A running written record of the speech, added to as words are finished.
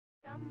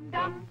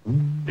Dum,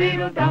 dum,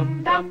 deedle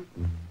dum dum,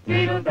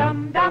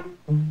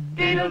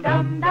 deedle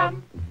dum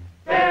dum.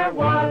 There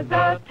was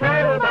a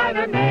turtle by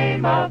the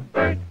name of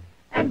Bert,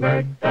 and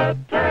Bert the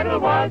turtle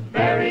was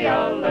very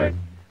alert.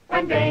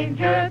 When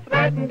danger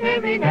threatened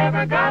him, he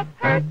never got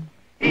hurt.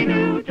 He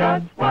knew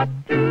just what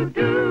to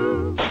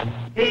do.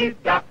 He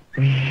ducked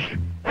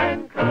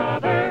and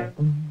covered,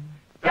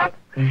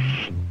 ducked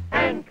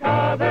and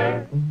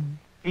covered.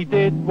 He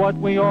did what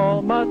we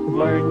all must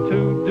learn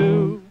to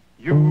do.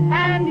 You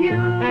and you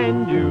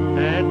and you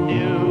and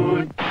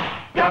you,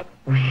 duck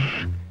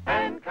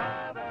and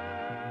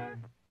cover.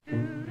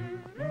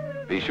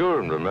 Be sure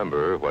and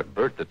remember what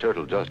Bert the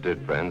Turtle just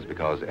did, friends,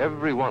 because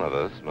every one of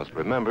us must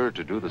remember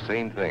to do the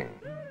same thing.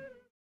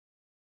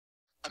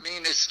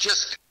 It's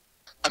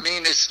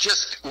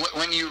just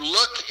when you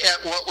look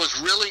at what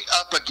was really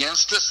up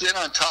against us, then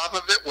on top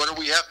of it, what do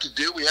we have to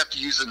do? We have to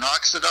use an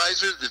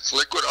oxidizer that's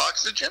liquid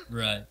oxygen.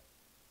 Right.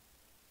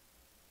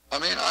 I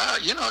mean,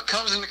 it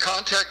comes into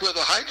contact with a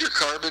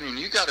hydrocarbon and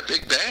you got a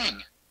big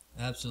bang.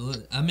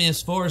 Absolutely. I mean,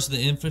 as far as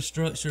the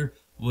infrastructure,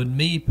 would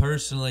me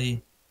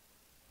personally,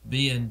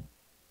 being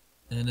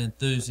an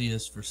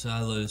enthusiast for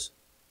silos,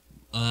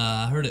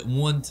 I heard at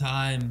one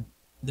time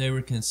they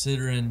were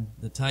considering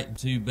the Titan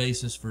II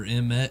basis for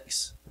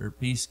MX or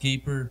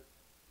Peacekeeper.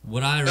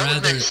 Would I that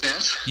rather? Would make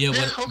sense. Yeah.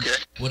 Okay.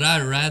 Would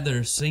I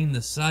rather seen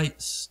the site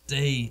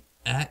stay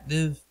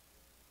active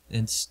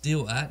and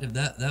still active?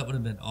 That would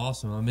have been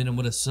awesome. I mean, it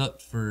would have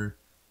sucked for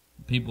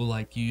people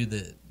like you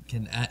that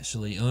can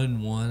actually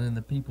own one, and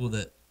the people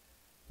that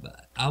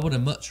I would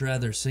have much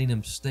rather seen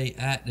them stay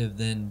active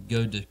than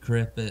go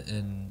decrepit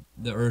and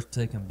the earth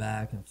take them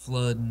back and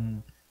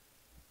flooding.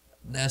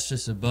 That's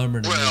just a bummer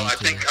to me. Well, I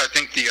think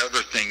the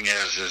other thing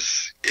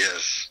is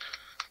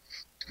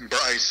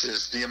Bryce,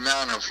 is the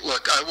amount of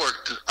I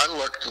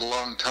worked a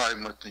long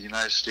time with the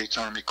United States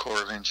Army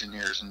Corps of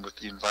Engineers and with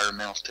the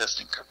environmental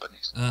testing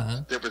companies.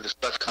 They were the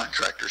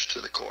subcontractors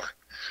to the Corps.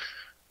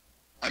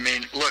 I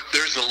mean, look,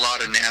 there's a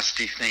lot of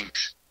nasty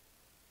things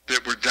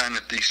that were done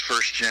at these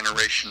first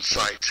generation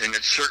sites, and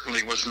it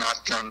certainly was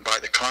not done by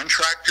the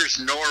contractors,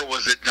 nor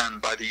was it done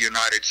by the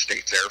United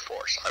States Air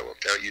Force. I will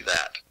tell you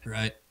that.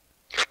 Right.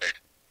 Okay.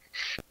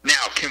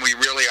 Now, can we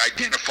really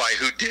identify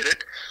who did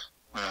it?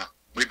 Well,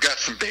 we've got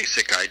some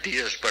basic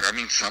ideas, but I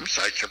mean, some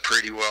sites are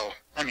pretty well.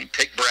 I mean,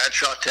 take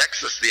Bradshaw,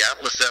 Texas, the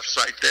Atlas F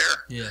site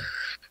there. Yeah.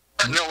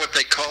 I know what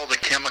they call the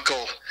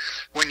chemical,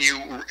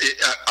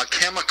 a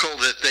chemical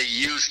that they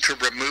use to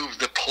remove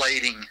the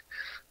plating,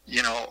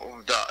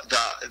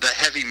 the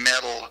heavy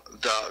metal,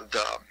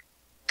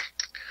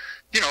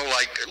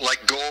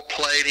 like gold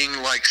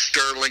plating, like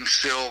sterling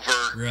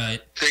silver,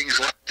 right, things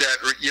like that,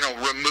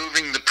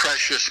 removing the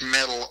precious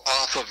metal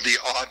off of the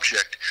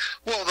object.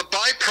 Well, the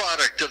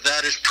byproduct of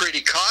that is pretty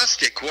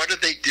caustic. What do?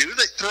 They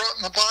throw it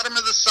in the bottom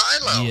of the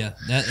silo. Yeah,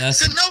 that's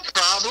so no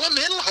problem.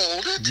 It'll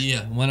hold it.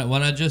 Yeah,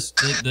 when I just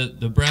did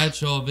the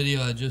Bradshaw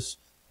video,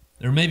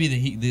 or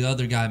maybe the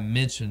other guy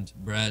mentioned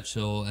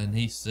Bradshaw, and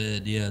he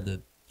said, yeah,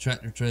 the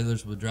tractor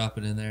trailers would drop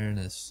it in there and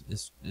it's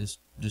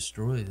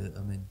destroyed.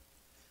 I mean,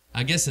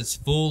 I guess it's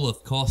full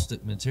of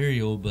caustic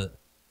material, but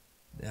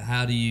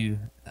how do you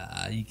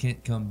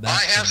can't come back.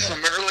 I have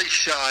some early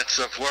shots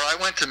of where I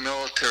went to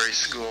military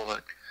school.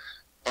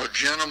 A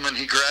gentleman,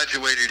 he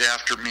graduated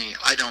after me.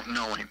 I don't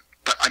know him,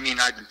 but I mean,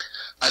 I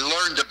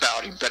learned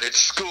about him, but at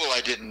school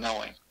I didn't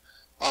know him.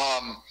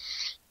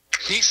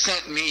 He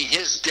sent me,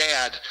 his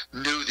dad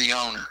knew the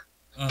owner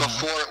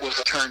before it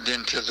was turned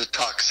into the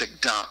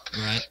toxic dump.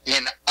 Right.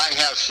 And I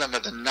have some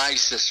of the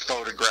nicest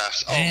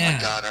photographs. Oh my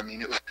God, I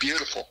mean, it was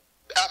beautiful.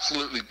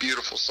 Absolutely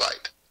beautiful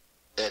site.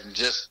 And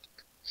just,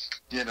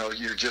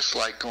 you're just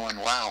like going,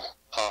 wow.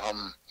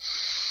 I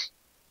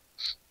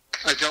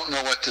don't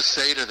know what to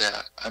say to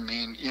that. I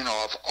mean,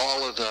 of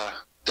all of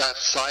that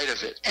side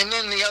of it. And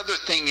then the other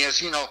thing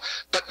is,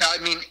 but I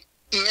mean,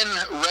 in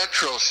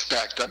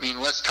retrospect, I mean,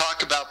 let's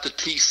talk about the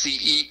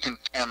TCE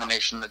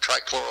contamination, the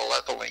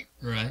trichloroethylene.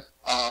 Right.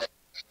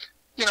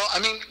 I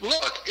mean,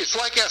 look, it's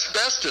like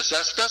asbestos.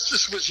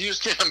 Asbestos was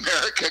used in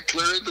America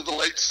clear into the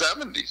late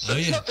 70s.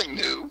 That's nothing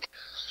new.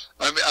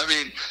 I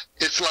mean,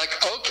 it's like,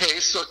 okay,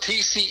 so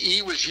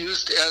TCE was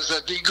used as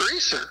a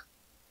degreaser.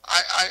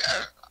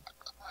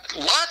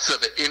 Lots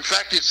of it. In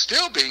fact, it's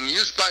still being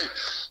used by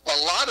a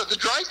lot of the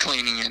dry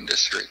cleaning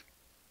industry.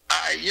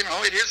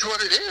 It is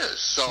what it is.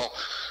 So,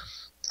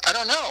 I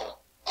don't know.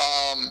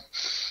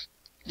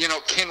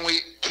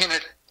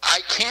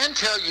 I can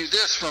tell you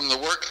this from the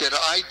work that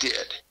I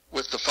did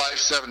with the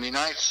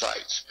 579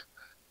 sites,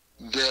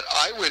 that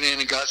I went in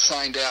and got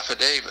signed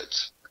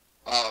affidavits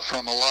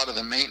from a lot of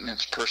the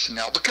maintenance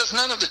personnel, because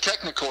none of the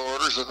technical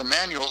orders or the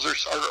manuals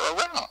are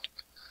around.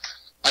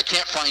 I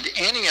can't find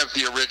any of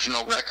the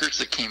original records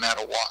that came out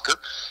of Walker,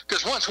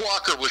 because once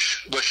Walker was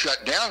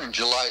shut down in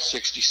July of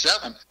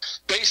 '67,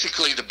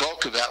 basically the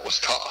bulk of that was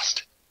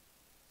tossed.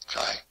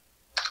 Okay.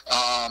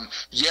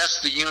 Yes,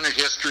 the unit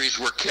histories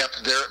were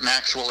kept there at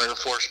Maxwell Air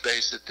Force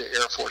Base at the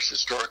Air Force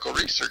Historical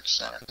Research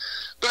Center.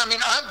 But I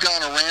mean, I've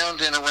gone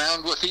around and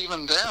around with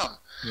even them.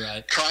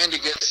 Right. trying to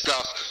get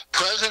stuff.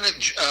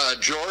 President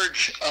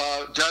George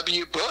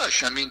W.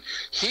 Bush, I mean,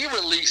 he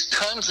released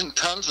tons and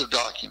tons of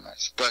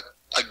documents. But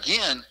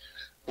again,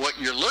 what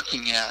you're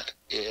looking at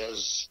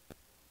is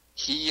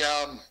he,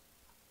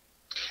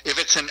 if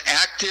it's an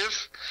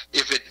active,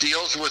 if it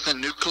deals with a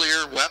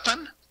nuclear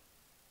weapon,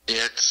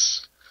 it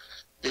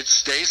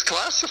stays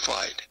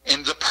classified.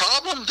 And the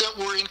problem that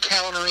we're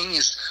encountering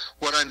is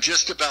what I'm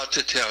just about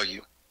to tell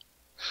you.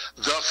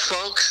 The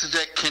folks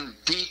that can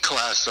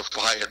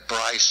declassify it,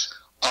 Bryce,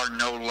 are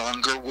no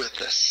longer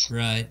with us.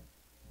 Right.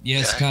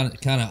 Yes, Okay?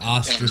 kind of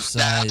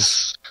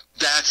ostracized.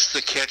 That's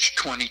the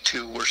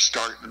catch-22 we're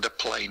starting to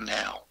play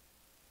now.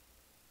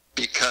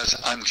 Because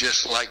I'm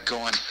just like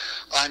going,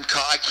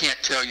 I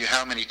can't tell you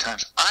how many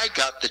times. I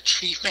got the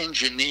chief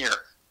engineer,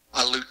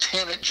 a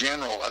lieutenant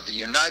general of the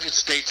United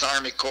States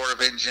Army Corps of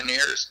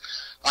Engineers.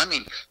 I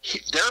mean,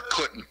 they're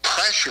putting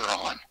pressure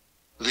on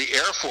the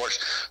Air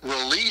Force.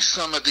 Release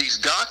some of these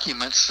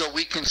documents so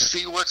we can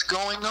see what's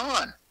going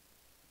on.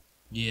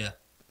 Yeah.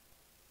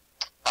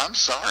 I'm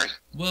sorry.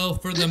 Well,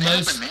 for the Didn't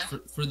most, happen,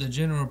 man. for the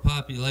general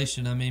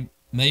population, I mean,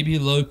 maybe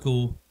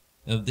local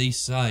of these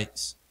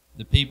sites,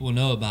 the people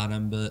know about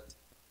them, but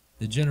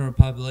the general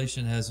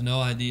population has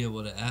no idea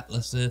what an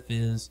Atlas F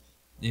is.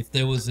 If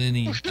there was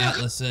any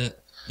Atlas F,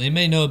 they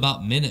may know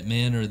about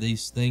Minutemen or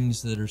these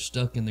things that are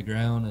stuck in the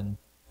ground and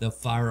they'll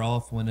fire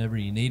off whenever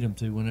you need them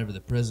to, whenever the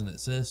president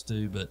says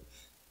to. But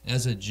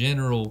as a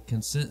general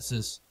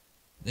consensus,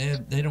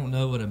 they don't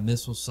know what a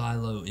missile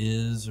silo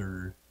is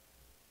or.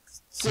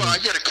 Well, I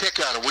get a kick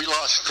out of. We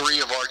lost 3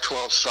 of our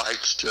 12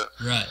 sites to,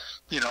 Right.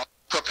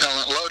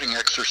 propellant loading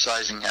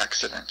exercising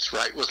accidents,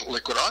 right, with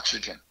liquid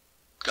oxygen.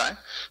 Okay?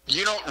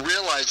 You don't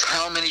realize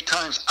how many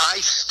times I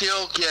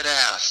still get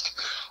asked,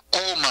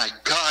 oh my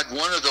God,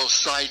 one of those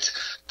sites,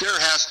 there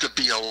has to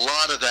be a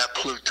lot of that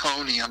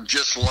plutonium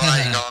just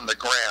lying on the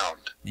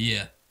ground.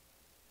 Yeah.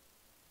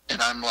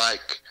 And I'm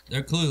like,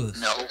 They're clueless.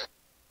 no.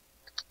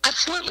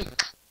 Absolutely.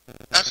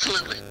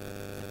 Absolutely.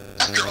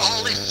 After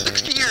all these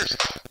 60 years,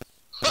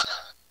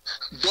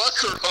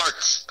 bless their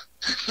hearts.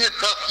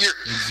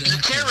 You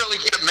can't really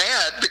get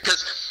mad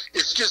because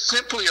it's just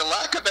simply a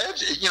lack of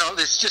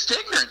it's just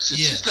ignorance.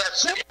 It's just that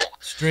simple.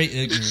 Straight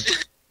ignorance.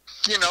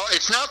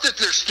 It's not that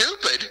they're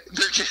stupid.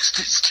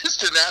 It's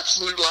just an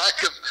absolute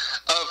lack of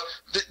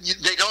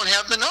they don't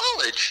have the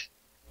knowledge.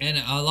 And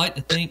I like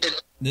to think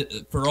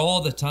that for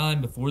all the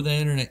time before the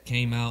internet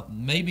came out,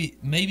 maybe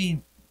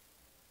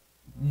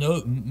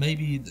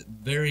the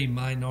very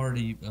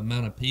minority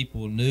amount of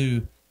people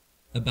knew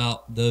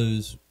about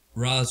those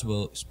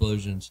Roswell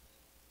explosions.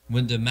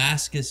 When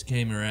Damascus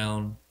came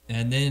around,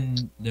 and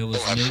then there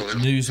was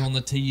news on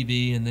the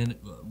TV, and then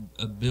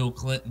Bill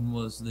Clinton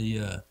was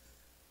the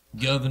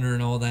governor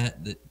and all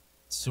that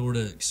sort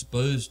of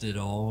exposed it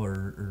all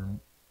or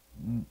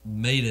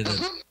made it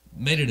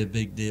a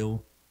big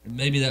deal. And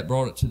maybe that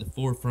brought it to the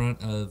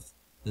forefront of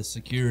the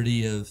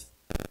security of.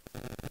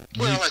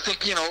 Well, I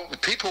think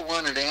people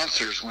wanted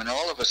answers when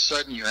all of a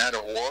sudden you had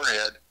a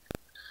warhead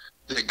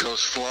that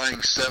goes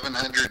flying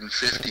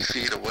 750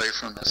 feet away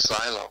from the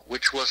silo,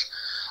 which was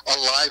a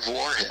live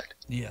warhead.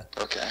 Yeah.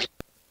 Okay.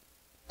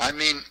 I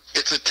mean,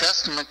 it's a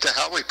testament to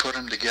how we put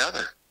them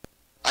together.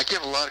 I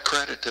give a lot of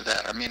credit to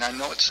that. I mean, I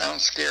know it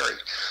sounds scary.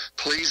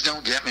 Please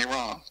don't get me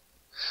wrong.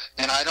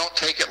 And I don't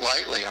take it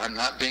lightly. I'm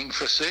not being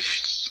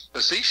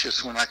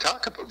facetious when I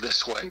talk about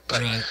this way.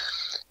 But Right.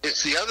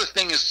 It's the other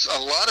thing is a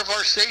lot of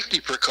our safety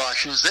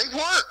precautions, they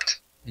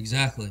worked.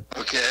 Exactly.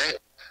 Okay.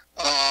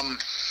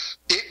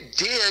 It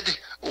did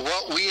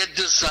what we had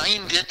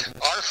designed it,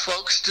 our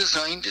folks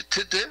designed it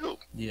to do.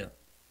 Yeah.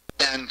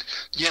 And,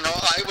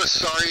 I was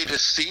sorry to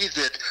see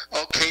that,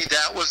 okay,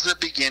 that was the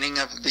beginning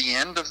of the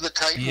end of the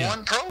Type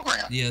 1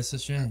 program. Yeah, it's a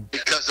shame.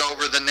 Because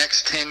over the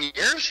next 10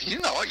 years,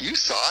 you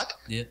saw it.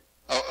 Yeah.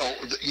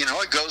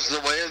 It goes the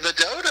way of the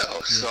dodo.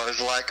 Yeah. So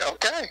it's like,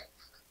 okay.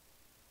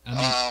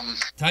 I mean,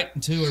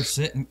 Titan 2 are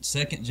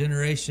second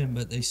generation,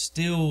 but they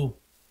still,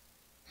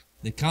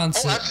 the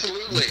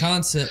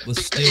concept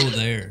was still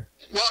there.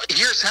 Well,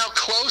 here's how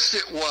close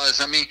it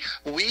was. I mean,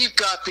 we've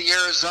got the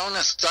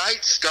Arizona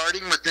sites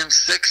starting within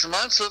 6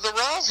 months of the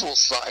Roswell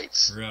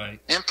sites. Right.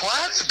 In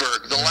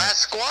Plattsburgh, the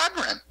last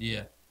squadron.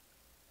 Yeah.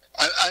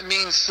 I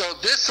mean, so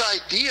this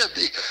idea,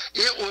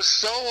 it was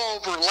so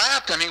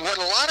overlapped. I mean, what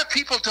a lot of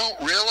people don't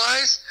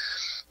realize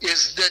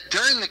is that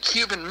during the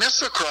Cuban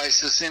Missile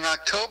Crisis in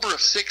October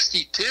of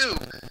 '62,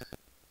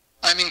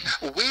 I mean,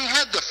 we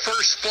had the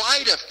first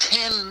flight of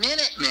 10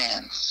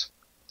 Minutemans.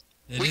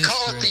 We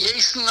call it the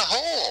ace in the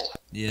hole.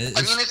 Yeah,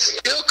 I mean, it's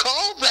still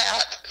called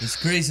that. It's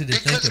crazy to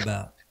think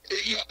about.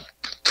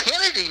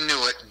 Kennedy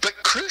knew it, but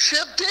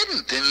Khrushchev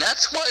didn't, and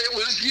that's why it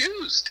was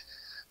used.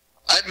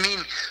 I mean,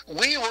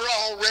 we were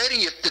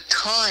already at the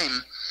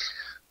time,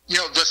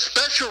 the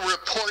special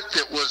report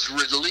that was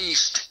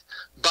released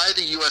by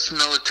the U.S.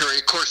 military,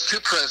 of course, to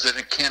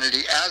President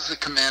Kennedy as the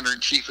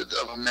Commander-in-Chief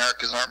of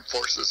America's Armed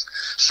Forces.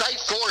 Site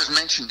 4 is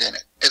mentioned in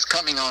it as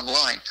coming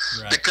online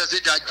because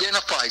it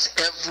identifies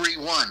every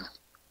one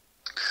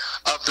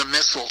of the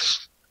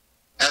missiles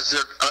as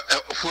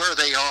where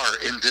they are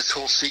in this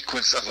whole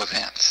sequence of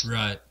events.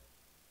 Right.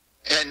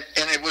 And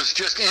it was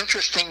just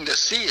interesting to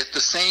see at the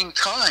same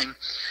time,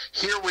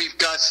 here we've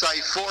got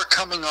Site 4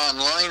 coming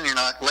online in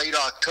late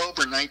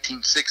October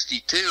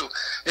 1962.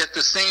 At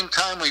the same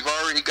time, we've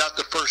already got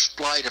the first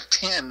flight of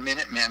 10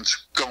 Minutemen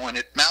going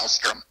at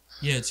Maelstrom.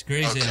 Yeah, it's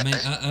crazy. Okay. I mean,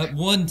 at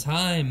one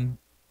time,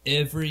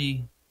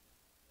 every,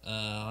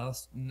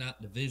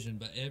 not division,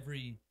 but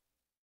every